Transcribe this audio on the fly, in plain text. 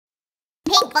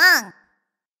Pinkfong.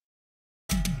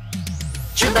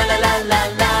 Chumbala la la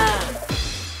la.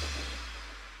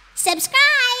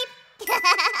 Subscribe.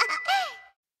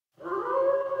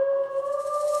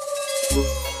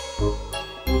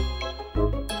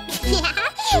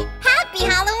 Happy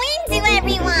Halloween to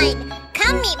everyone!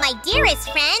 Come meet my dearest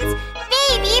friends,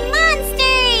 baby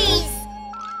monsters!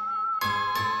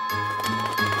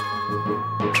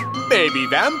 Baby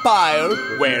vampire,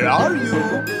 where are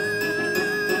you?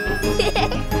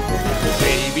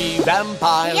 Baby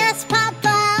vampire. Yes,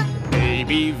 Papa.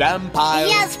 Baby vampire.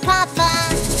 Yes, Papa.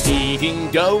 Eating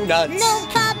donuts. No,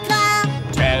 Papa.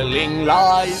 Telling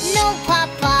lies. No,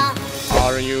 Papa.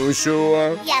 Are you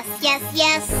sure? Yes, yes,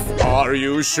 yes. Are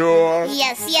you sure?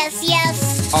 Yes, yes,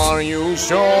 yes. Are you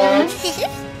sure?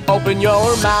 Open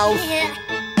your mouth.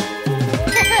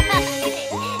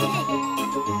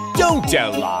 Don't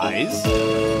tell lies.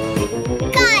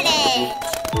 Got it.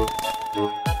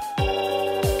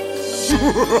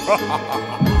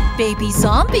 Baby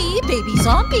zombie,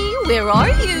 where are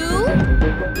you?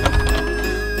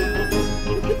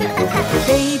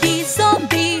 Baby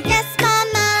zombie. Yes,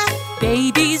 Mama.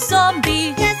 Baby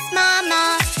zombie. Yes,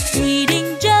 Mama.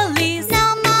 Eating jellies.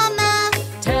 No, Mama.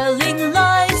 Telling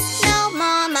lies. No,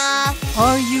 Mama.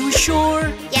 Are you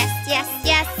sure? Yes, yes,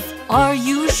 yes. Are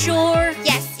you sure?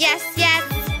 Yes, yes, yes.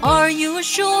 Are you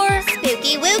sure?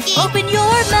 Spooky wookie. Open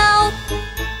your mouth.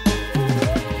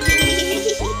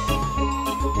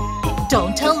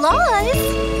 Don't tell lies.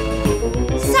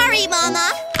 Sorry,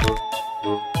 Mama.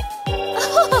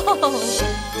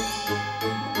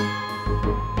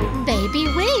 Baby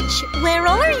witch, where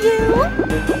are you?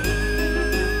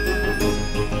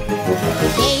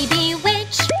 Baby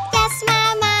witch. Yes,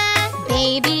 Mama.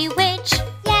 Baby witch,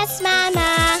 Yes,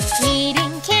 Mama.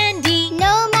 eating candy,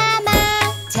 No,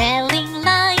 Mama. telling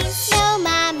lies. No,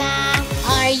 Mama.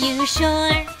 Are you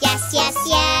sure? Yes, yes,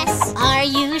 yes. Are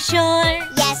you sure?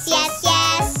 Yes, yes,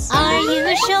 yes. Are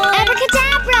you sure?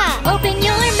 Abracadabra. Open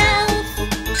your mouth.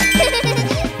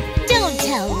 Don't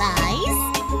tell lies.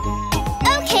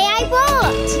 Okay, I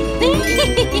won't.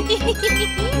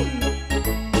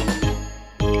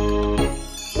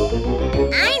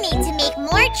 I need to make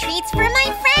more treats for my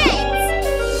friends.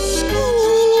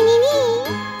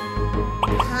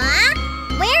 Huh?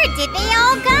 Where did they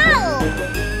all go?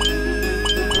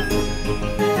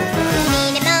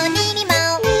 Needy-mo, needy-mo.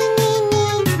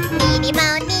 Needy-mo,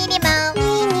 needy-mo.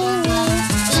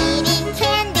 Eating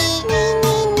candy.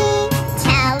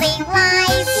 Telling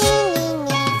lies.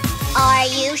 Are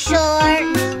you sure?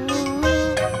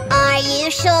 Are you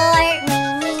sure?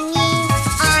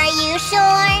 Are you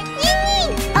sure?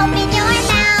 Open your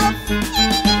mouth.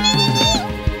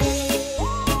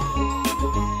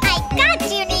 I got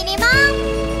you, Nini Mom.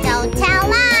 Don't tell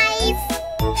lies.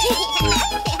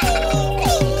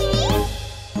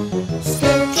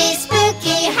 Spooky,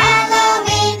 spooky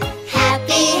Halloween.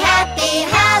 Happy, happy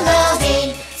Halloween.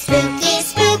 Spooky,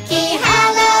 spooky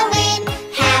Halloween.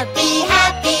 Happy,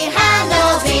 happy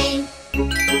Halloween.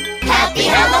 Happy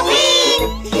Halloween.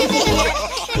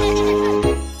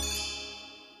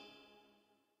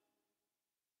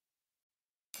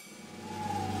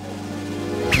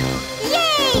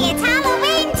 Yay! It's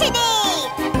Halloween today!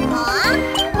 Aw,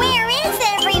 where is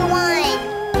everyone?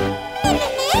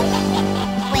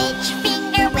 Witch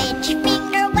finger,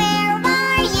 where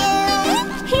are you?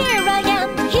 Here I am.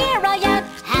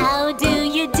 How do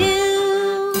you do?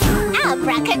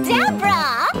 Abracadabra!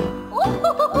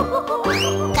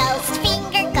 Ghost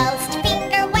finger,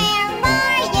 where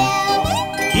are you?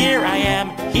 Here I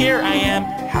am.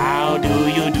 How do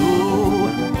you do?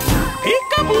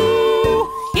 Peekaboo!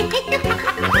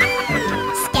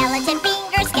 Skeleton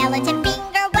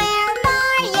finger, where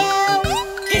are you?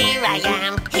 Here I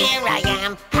am.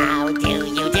 How do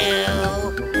you do?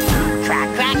 Crack,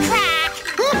 crack, crack!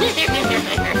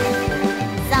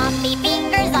 Zombie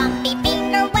finger,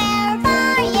 where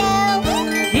are you?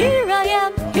 Here I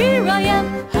am.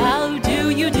 How do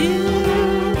you do?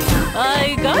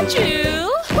 I got you.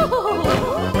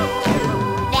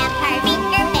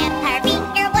 Vampire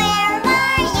finger, where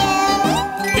are you?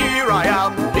 Here I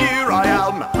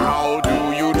am. How do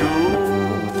you do?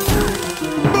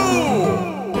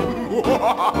 Boo!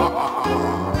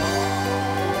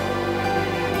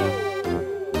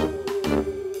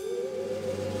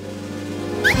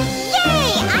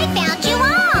 Yay! I found you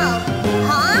all!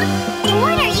 Huh?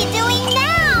 What are you doing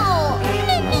now?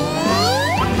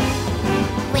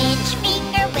 Witch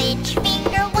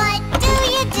finger, what do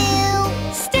you do?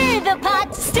 Stir the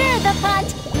pot.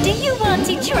 Do you want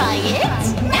to try it?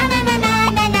 Na na na na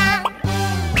na na.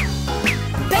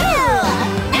 Boo!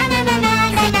 Na na na na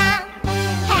na na.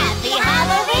 Happy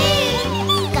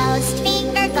Halloween!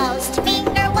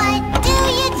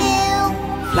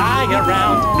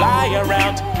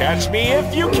 Catch me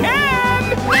if you can!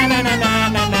 Na na na na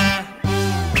na na.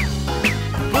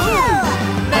 Na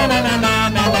na na na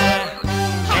na na.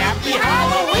 Happy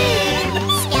Halloween!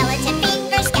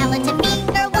 Skeleton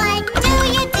finger, what do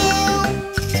you do?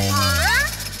 Huh?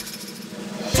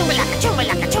 Chumbalaka,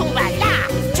 chumbalaka,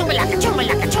 chumbala. Chumbalaka,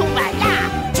 chumbalaka, chumbala.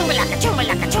 Chumbalaka,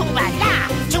 chumbalaka,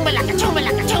 chumbala. Chumbalaka,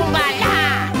 chumbalaka, chumbala.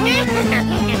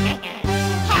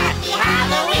 Happy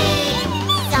Halloween!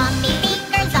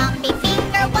 Zombie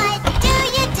finger, what do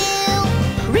you do?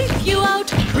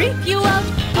 Creep you out,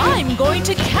 I'm going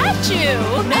to catch you.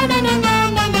 Na na na na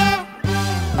na na.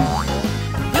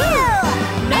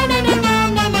 Na na na na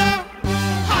na na.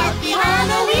 Happy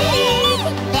Halloween!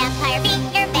 Vampire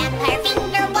finger,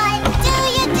 what do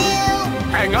you do?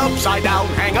 Hang upside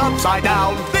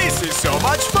down. This is so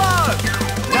much fun!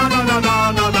 Na na na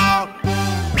na na na.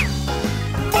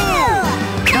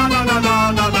 Na na na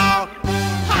na na na.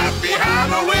 Happy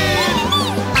Halloween!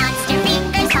 Monster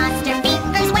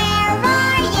fingers, where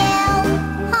are you?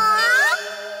 Huh?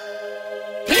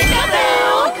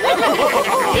 Peekaboo!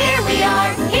 Here we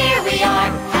are.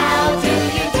 How do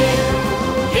you do?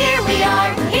 Here we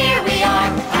are.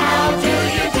 How do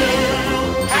you do?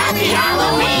 Happy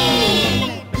Halloween!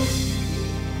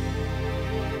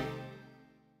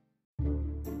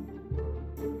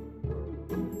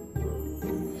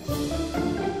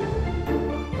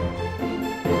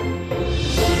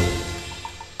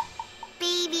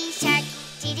 Baby shark,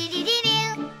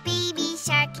 do-do-do-do-do. Baby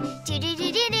shark,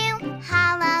 do-do-do-do-do.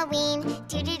 Halloween,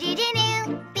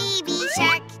 do-do-do-do-do. Baby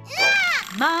shark.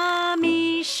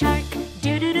 Mommy shark,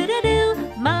 do-do-do-do-do.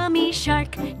 Mommy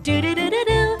shark,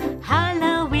 do-do-do-do-do.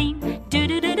 Halloween,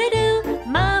 do-do-do-do-do.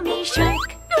 Mommy shark.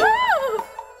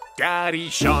 Daddy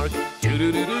shark,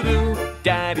 doo-doo-doo-doo-doo.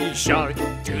 Daddy shark,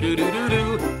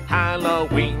 doo-doo-doo-doo-doo.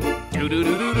 Halloween,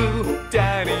 doo-doo-doo-doo-doo.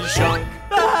 Daddy shark.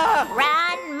 Ah!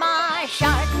 Grandma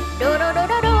shark,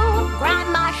 do-do-do-do-do.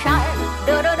 Grandma shark,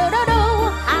 do-do-do-do-do.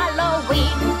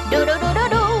 Halloween,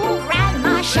 do-do-do-do-do.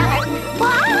 Grandma shark.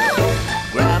 Wow!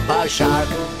 Grandpa Shark,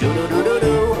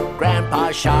 doo-doo-doo-doo-doo.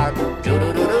 Grandpa Shark,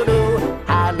 doo-doo-doo-doo-doo.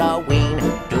 Halloween,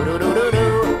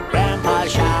 doo-doo-doo-doo-doo. Grandpa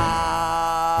Shark.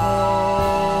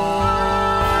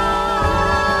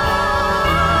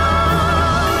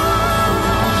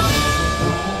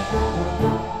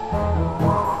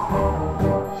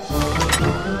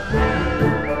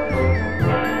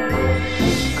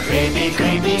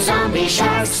 Creepy zombie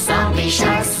sharks,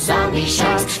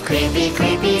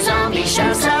 creepy zombie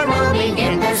sharks are roaming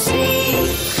in the sea.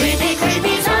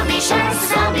 Creepy zombie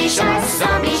sharks, creepy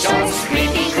zombie sharks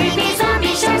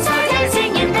are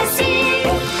dancing in the sea.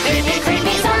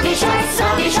 Creepy zombie sharks,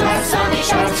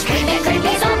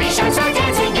 creepy zombie sharks are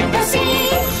dancing in the sea.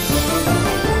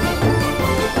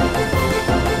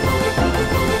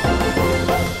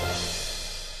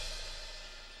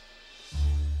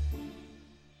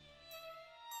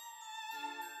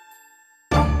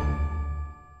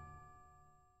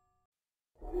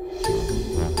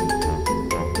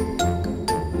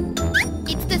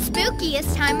 It's the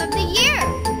spookiest time of the year.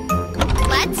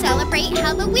 Let's celebrate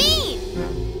Halloween.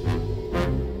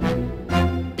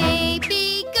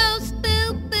 Baby ghost,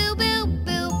 boo, boo, boo,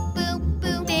 boo, boo,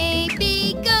 boo.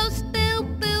 Baby ghost, boo,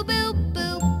 boo, boo,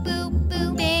 boo, boo,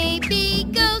 boo. Baby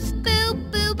ghost, boo,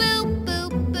 boo, boo, boo,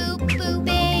 boo, boo.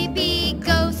 Baby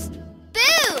ghost,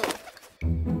 boo.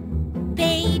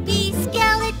 Baby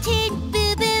skeleton,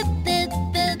 boo, boo, boo,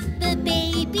 boo, boo.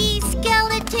 Baby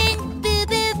skeleton, boo,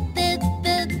 boo, boo,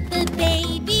 boo, boo.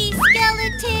 Baby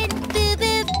skeleton, boo,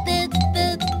 boo, boo,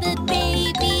 boo, boo.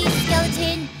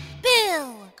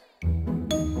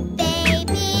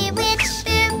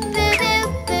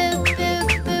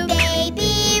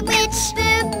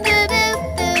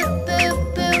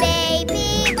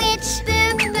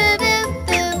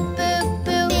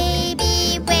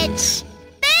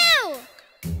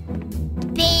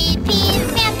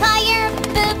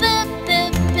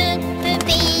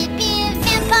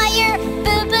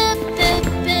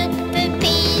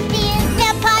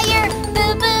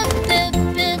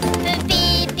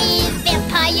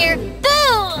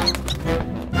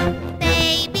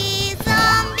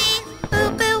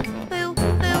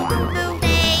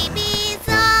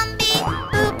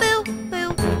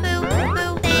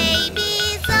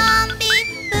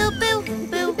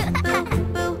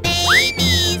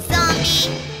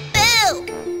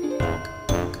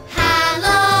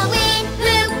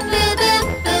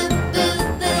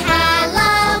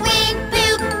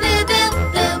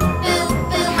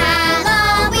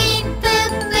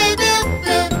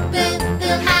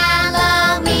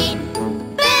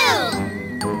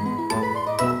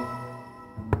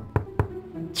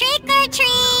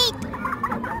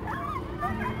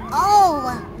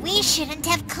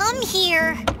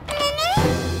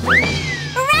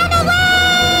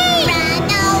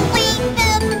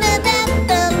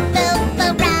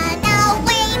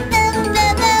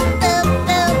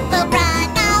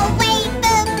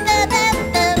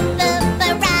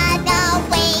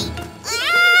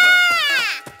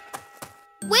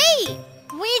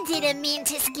 Halloween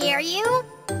to scare you?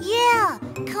 Yeah,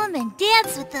 come and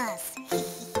dance with us.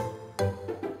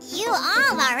 You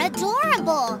all are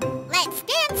adorable. Let's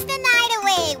dance the night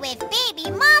away with baby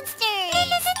monsters.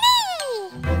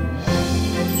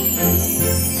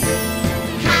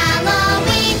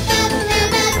 Halloween, boop,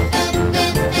 boop, boop, boop,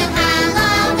 boop, boop.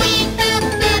 Halloween, boop,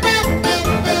 boop, boop, boop,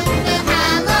 boop, boop.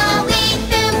 Halloween,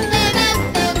 boop, boop, boop,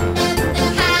 boop,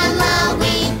 boop.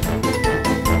 Halloween.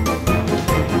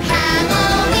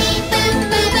 Halloween, boop,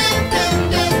 boop, boop, boop,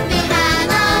 boop, boop.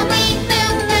 Halloween,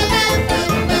 boop, boop, boop, boop,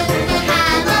 boop, boop.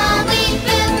 Halloween,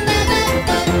 boop, boop, boop,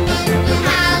 boop, boop.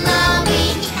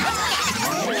 Halloween.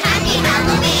 Happy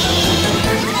Halloween.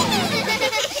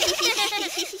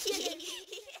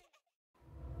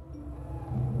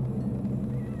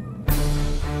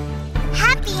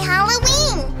 Happy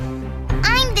Halloween!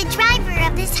 I'm the driver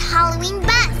of this Halloween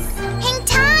bus. Hang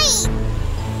tight!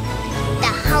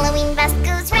 The Halloween bus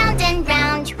goes round and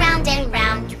round, round and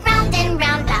round, round and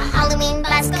round. The Halloween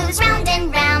bus goes round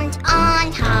and round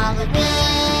on Halloween.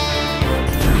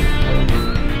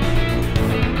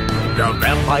 The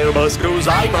vampire bus goes,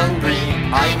 I'm hungry,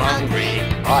 I'm hungry,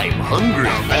 I'm hungry.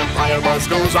 The vampire bus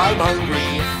goes, I'm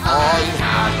hungry, on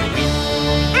Halloween.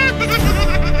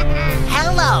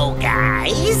 Hello,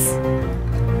 guys.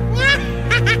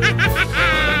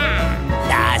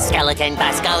 The skeleton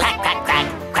bus goes crack, crack, crack,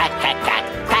 crack, crack, crack,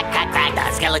 crack, crack, crack.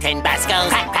 The skeleton bus goes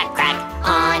crack, crack, crack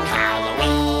on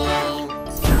Halloween.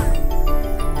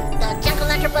 The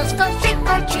jack-o'-lantern bus goes trick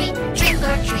or treat, trick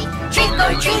or treat, trick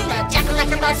or treat. The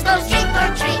jack-o'-lantern bus goes trick or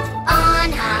treat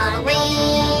on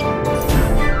Halloween.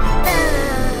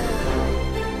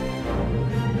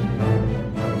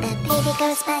 The baby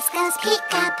ghost bus goes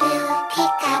peekaboo,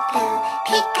 peekaboo,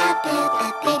 peekaboo. The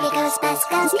baby ghost bus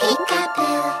goes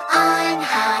peekaboo on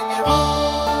Halloween.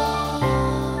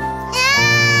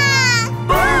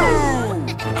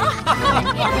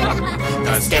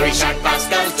 The scary shark bus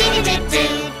goes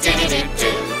dee-dee-doo-doo,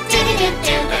 dee-dee-doo-doo,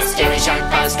 dee-dee-doo-doo. The scary shark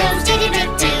bus goes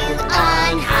dee-dee-doo-doo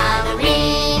on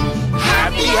Halloween.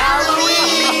 Happy Halloween!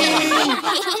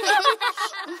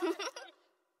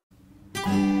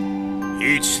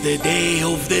 It's the day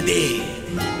of the dead.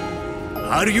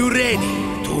 Are you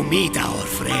ready to meet our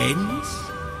friends?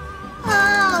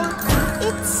 Oh,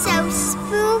 it's so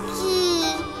spooky.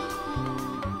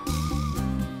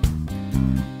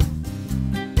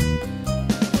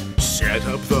 Set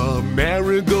up the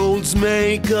marigolds,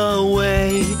 make a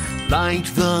way. Light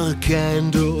the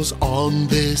candles on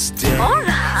this day.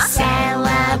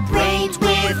 Celebrate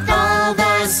with all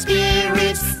the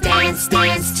spirits. Dance,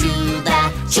 dance to the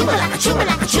Chumbala,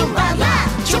 Chumbala, Chumbala,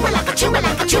 Chumbala,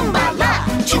 Chumbala, Chumbala,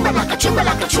 Chumbala,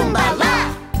 Chumbala, Chumbala.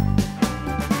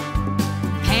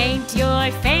 Paint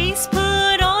your face,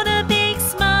 put on a big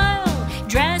smile.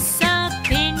 Dress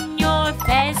up in your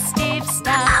festive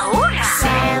style.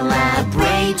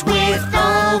 Celebrate with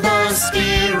all the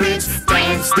spirits.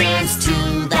 Dance, dance to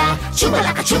the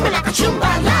Chumbala, Chumbala,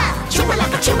 Chumbala, Chumbala,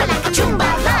 Chumbala,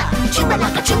 Chumbala,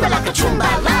 Chumbala, Chumbala,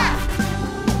 Chumbala.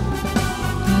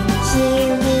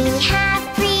 Here we have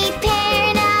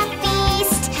prepared a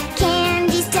feast.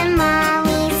 Candies,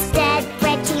 tamales, dead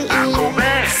bread to eat.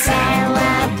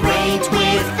 Celebrate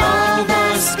with all the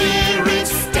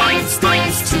spirits. Dance,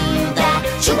 dance to the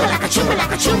Chumbala, Chumbala,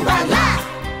 Chumbala.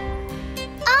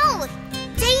 Oh,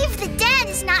 Day of the Dead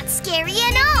is not scary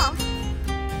at all.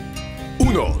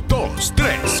 1, 2,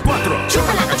 3, 4.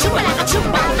 Chumbala, Chumbala,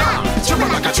 Chumbala,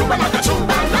 Chumbala, Chumbala, Chumbala,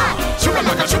 Chumbala,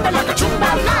 Chumbala,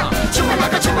 Chumbala, Chumbala,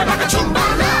 Chumbala,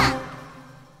 Chumbala.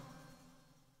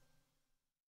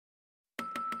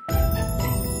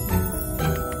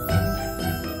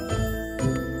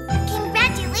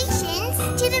 Congratulations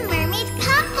to the mermaid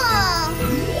couple.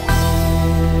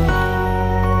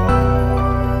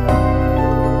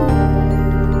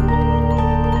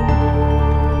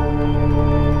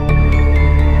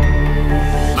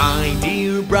 My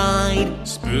dear bride,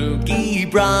 spooky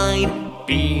bride,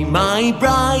 be my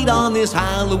bride on this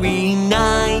Halloween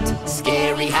night.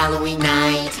 Scary Halloween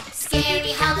night.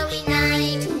 Scary Halloween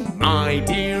night. My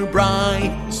dear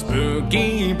bride,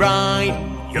 spooky bride,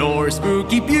 you're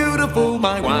spooky beautiful,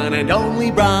 my one and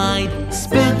only bride.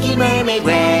 Spooky mermaid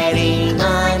wedding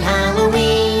on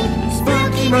Halloween.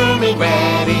 Spooky mermaid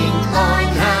wedding on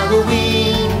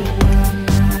Halloween.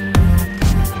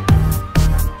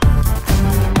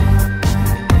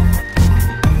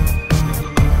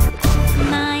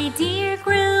 My dear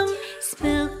groom,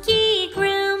 spooky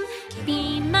groom,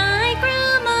 be my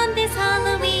groom on this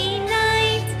Halloween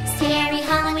night. Scary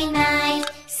Halloween night.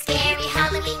 Scary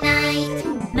Halloween night.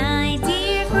 My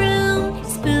dear groom,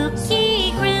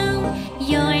 spooky groom,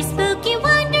 you're spooky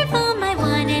wonderful, my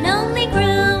one and only groom.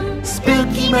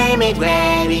 mermaid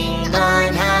wedding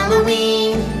on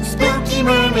Halloween. Spooky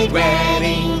mermaid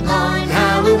wedding on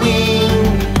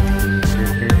Halloween.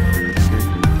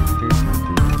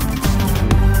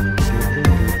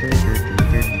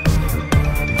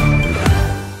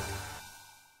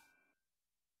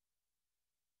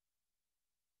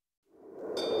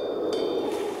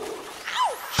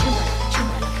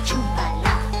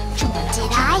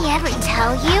 Did I ever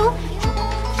tell you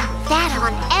that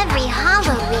on every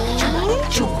Halloween,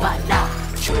 Chumbala,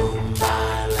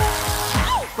 Chumbala.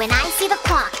 when I see the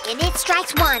clock and it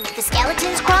strikes 1, the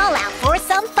skeletons crawl out for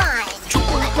some fun.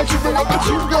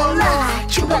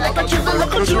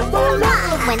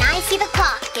 When I see the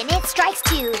clock and it strikes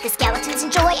 2, the skeletons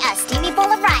enjoy a steamy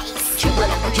bowl of rice.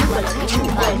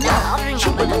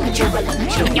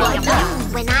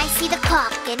 When I see the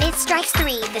clock and it strikes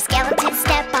 3, the skeletons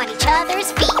step on each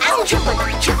other's feet.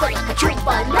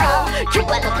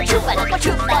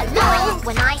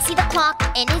 When I see the clock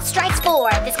and it strikes 4,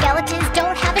 the skeletons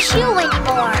don't have a shoe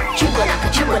anymore.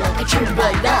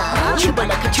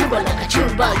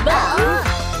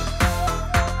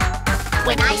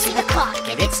 When I see the clock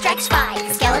and it strikes 5,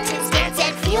 the skeletons dance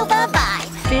and feel the vibe.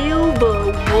 Feel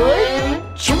the what?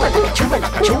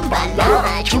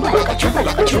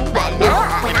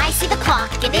 When I see the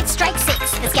clock and it strikes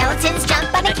 6, the skeletons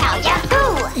jump on a cow.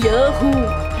 Yahoo! Yahoo!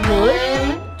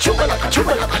 What?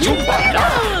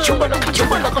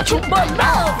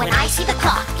 When I see the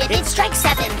clock and it strikes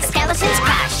 7, the skeletons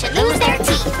crash and lose their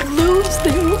teeth. Lose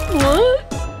their what?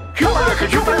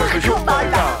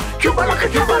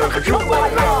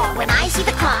 When I see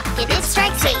the clock and it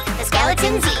strikes 8, the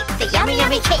skeletons eat the yummy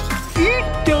yummy cake. Eat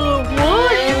the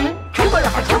what?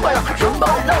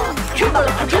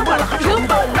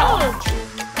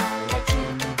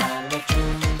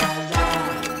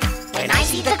 When I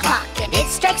see the clock and it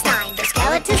strikes 9, the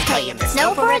skeletons play in the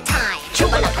snow for a time.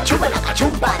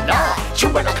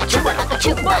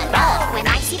 When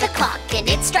I see the clock and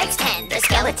it strikes 10, the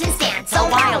skeletons dance so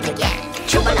wild again.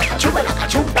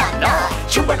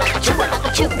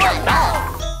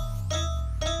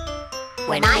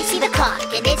 When I see the clock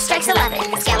and it strikes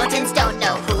 11, the skeletons don't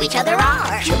know who each other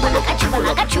are. When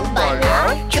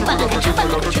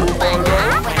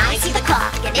I see the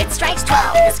clock and it strikes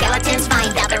 12, the skeletons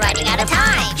find out they're running out of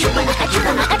time.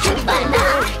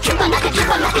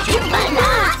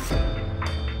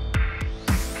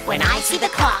 When I see the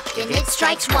clock and it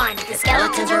strikes 1, the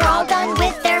skeletons are all done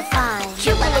with their fun.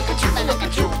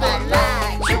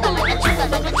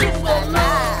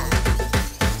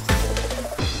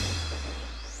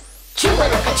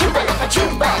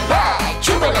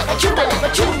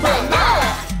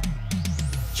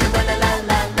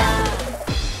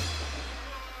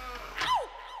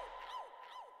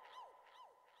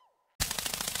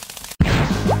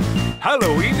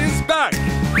 Halloween is back!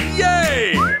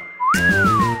 Yay!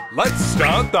 Let's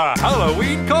start the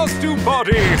Halloween costume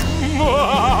party!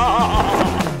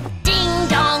 Ding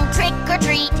dong, trick or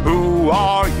treat. Who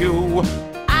are you?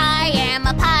 I am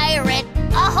a pirate.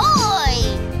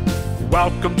 Ahoy!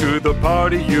 Welcome to the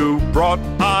party, you brought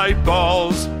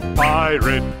eyeballs.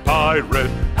 Pirate, pirate,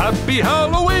 happy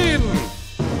Halloween!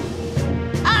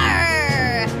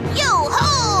 Arr!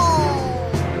 Yo-ho!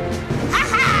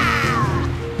 Ha-ha!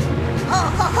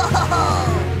 Ho-ho-ho-ho-ho!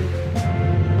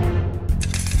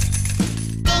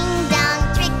 Ding dong,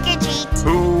 trick or treat.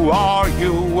 Who are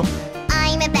you?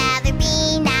 I'm a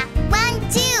ballerina. 1,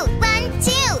 2, 1,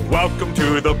 2. Welcome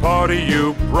to the party,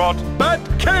 you brought that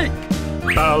cake.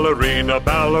 Ballerina,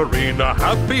 ballerina,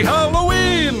 happy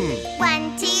Halloween!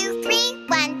 1, 2, 3.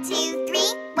 1, 2,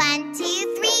 3. 1,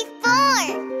 2, 3, 4.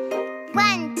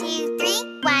 1, 2,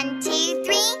 3. 1, 2,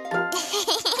 3.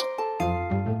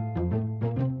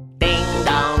 Ding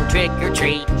dong, trick or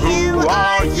treat. Who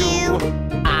are you?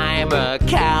 I'm a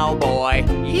cowboy.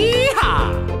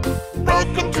 Yeehaw!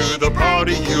 Welcome to the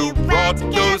party, you brought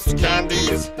ghost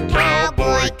candies.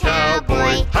 Cowboy,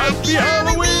 cowboy, happy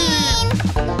Halloween!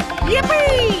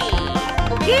 Yippee!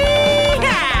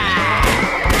 Yeehaw!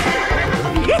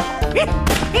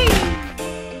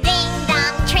 Ding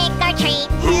dong, trick or treat.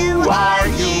 Who are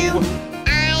you?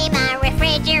 I'm a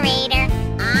refrigerator.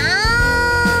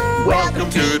 Oh. Welcome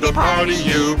to the party,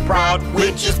 you brought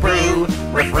witch's brew.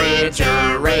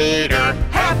 Refrigerator,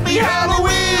 happy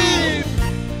Halloween!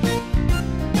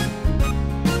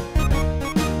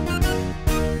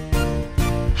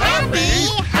 Happy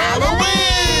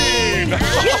Halloween!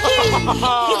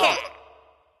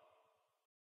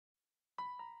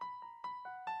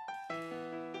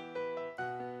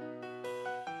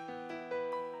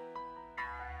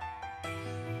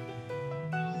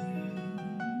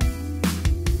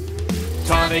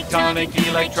 Tonic, tonic,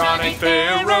 electronic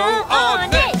Pharaoh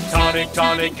on it. Tonic,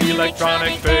 tonic,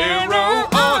 electronic Pharaoh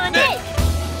on it.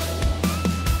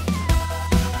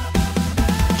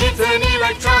 It's an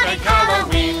electronic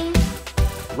Halloween.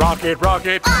 Rocket,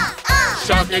 rocket,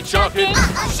 shock it, shock it.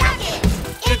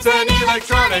 It's an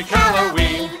electronic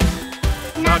Halloween.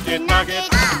 Knock it,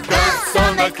 ghosts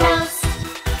on the coast.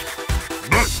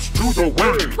 Next to the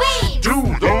way, do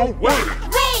the way.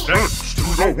 Next to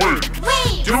the way,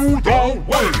 do the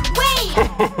way.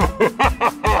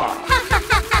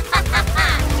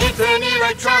 It's an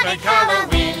electronic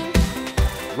Halloween.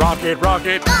 Rocket,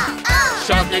 rocket,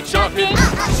 shock it, shock it.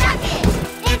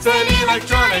 It's an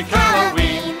electronic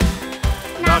Halloween.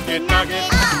 Knock it,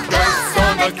 ghosts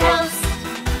on the coast.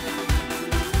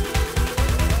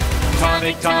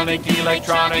 Tonic, tonic,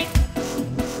 electronic.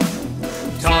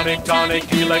 Tonic,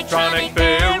 tonic, electronic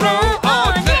Pharaoh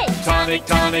on it. Tonic,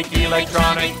 tonic,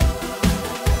 electronic.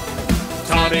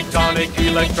 Tonic, tonic,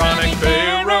 electronic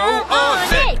Pharaoh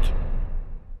on it.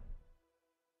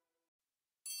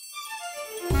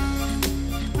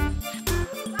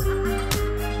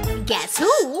 Guess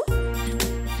who?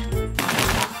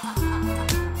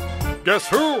 Guess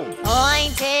who?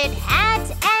 Pointed hat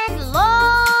and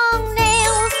long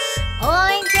nails,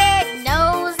 pointed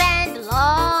nose and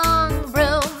long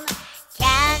broom.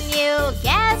 Can you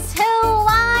guess who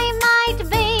I might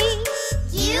be?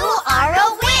 You are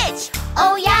a witch!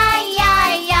 Oh, yay,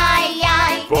 yay, yay,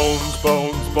 yay! Bones,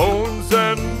 bones, bones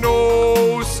and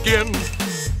no skin.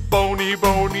 Bony,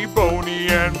 bony, bony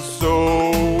and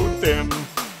so thin.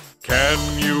 Can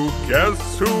you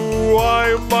guess who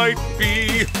I might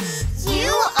be?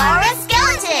 You are a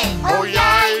skeleton! Oh,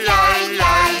 yay, yay,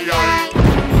 yay, yay!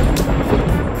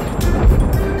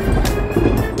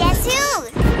 Guess who?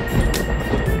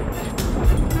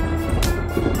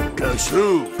 Guess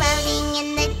who? Floating in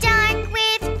the dark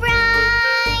with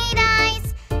bright eyes,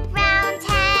 round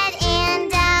head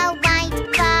and a white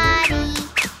body.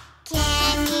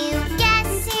 Can you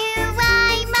guess who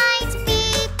I might be?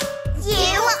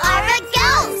 You are a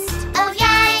ghost! Oh,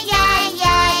 yay, yay,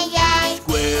 yay, yay!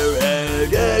 Square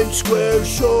head and square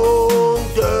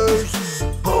shoulders,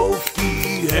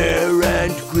 pokey hair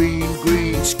and green,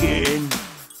 green skin.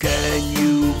 Can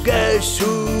you guess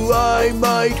who I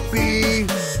might be?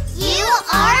 You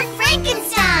are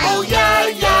Frankenstein! Oh, yeah,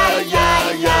 yeah,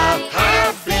 yeah, yeah.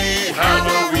 Happy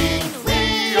Halloween.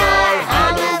 We are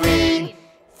Halloween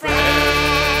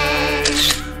friends.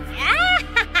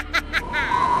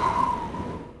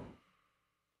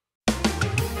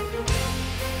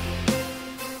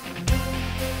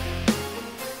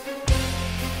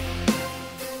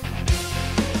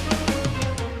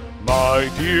 My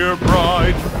dear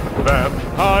bride,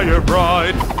 vampire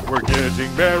bride, we're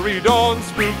getting married on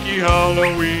spooky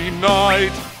Halloween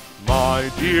night. My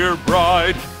dear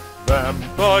bride,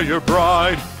 vampire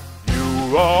bride,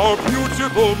 you are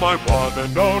beautiful, my one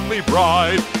and only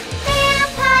bride.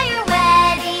 Vampire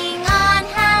wedding on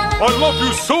Halloween! I love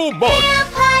you so much!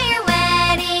 Vampire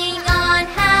wedding on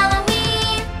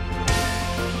Halloween!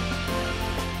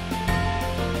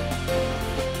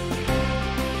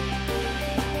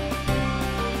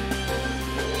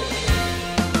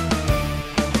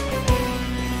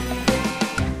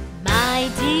 My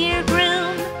dear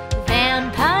groom,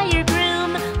 vampire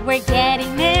groom, we're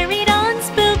getting married on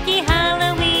spooky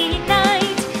Halloween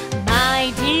night.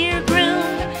 My dear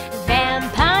groom,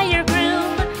 vampire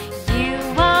groom, you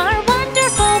are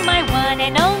wonderful, my one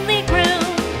and only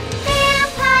groom.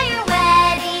 Vampire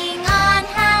wedding on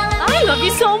Halloween! I love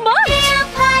you so much!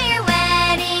 Vampire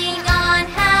wedding on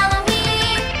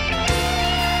Halloween!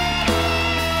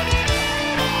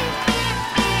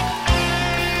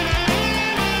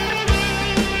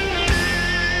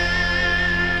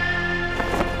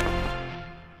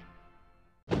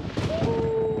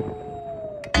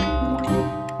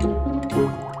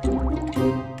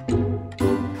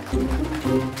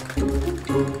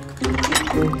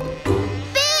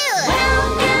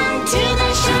 Welcome to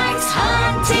the shark's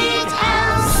haunted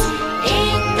house.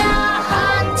 In the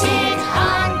haunted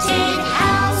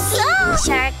house.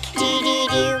 Shark,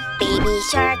 doo-doo-doo, baby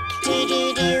shark,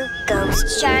 doo-doo-doo, ghost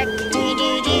shark,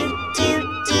 doo-doo-doo,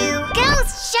 doo-doo,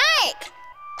 ghost shark!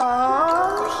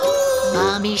 Oh,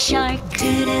 Mommy shark,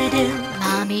 doo-doo-doo,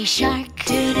 mommy shark,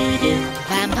 doo-doo-doo,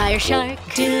 vampire shark,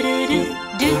 doo-doo-doo,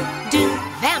 doo-doo,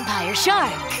 vampire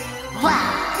shark.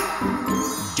 Wow!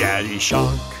 Daddy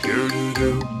shark,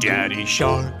 doo-doo-doo. Daddy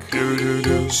shark,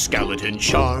 doo-doo-doo. Skeleton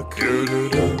shark,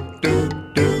 doo-doo-doo,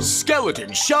 doo-doo.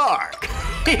 Skeleton shark.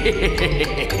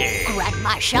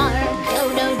 Grandma shark,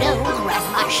 do-do-do,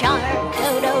 grandma shark,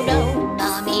 do-do-do,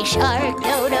 mommy shark,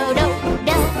 do-do-do,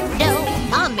 do-do,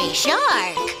 mommy Baby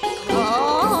Shark.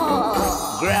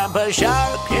 Oh. Grandpa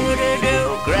Shark,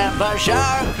 doo-doo-doo. Grandpa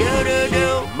Shark,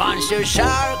 doo-doo-doo. Monster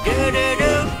Shark,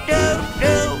 doo-doo-doo,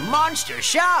 doo-doo. Monster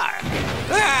Shark.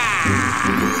 Ah!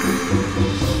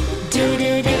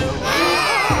 Do-do-do.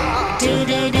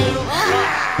 Do-do-do.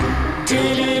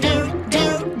 Do-do-do.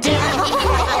 Do-do.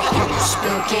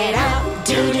 Spook it up.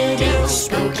 Do-do-do.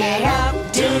 Spook it up.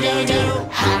 Do-do-do.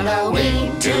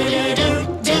 Halloween. Do-do-do.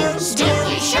 Do.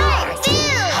 Spooky Shark.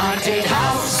 Haunted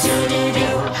house.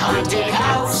 Do-do-do. Haunted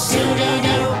house.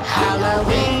 Do-do-do.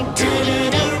 Halloween.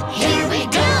 Do-do-do. Here we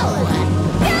go.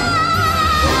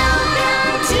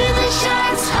 Welcome to the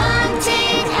Shark's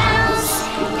haunted house.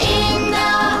 In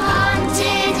the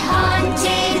haunted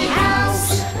house.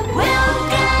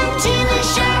 Welcome to the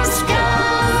Shark's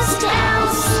ghost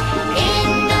house. In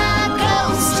the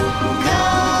ghost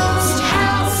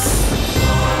house.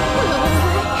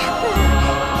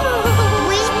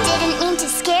 We didn't mean to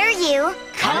scare you.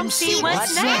 Come see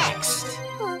what's next.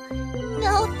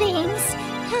 No thanks.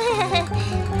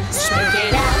 Spook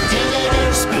it out,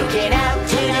 do-do-do. Spook it out,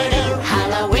 do-do-do.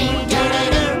 Halloween,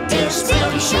 do-do-do. Do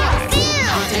spooky shark.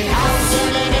 Haunted house,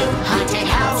 do-do-do. Haunted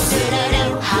house, do-do-do.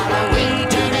 Halloween,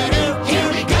 do-do-do. Here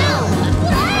we go.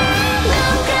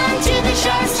 Welcome to the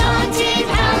Shark's haunted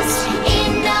house.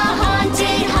 In the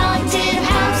haunted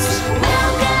house.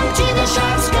 Welcome to the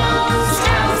Shark's ghost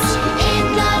house. In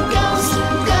the ghost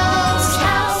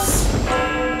house.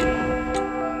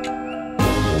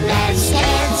 Let's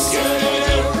dance,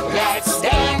 do-do-do. Let's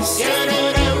dance,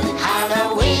 do-do-do.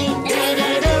 Halloween,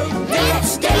 do-do-do.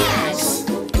 Let's dance.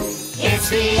 It's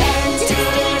the end,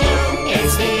 do-do-do.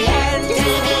 It's the end,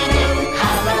 do-do-do.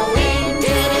 Halloween,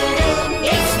 do-do-do.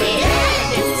 It's the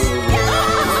end.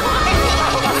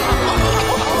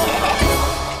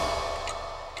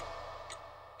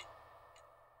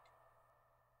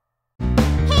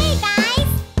 Hey guys!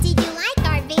 Did you like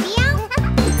our video?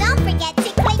 Don't forget to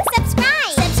click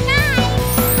subscribe.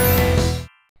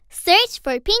 Search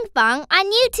for Pinkfong on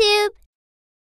YouTube.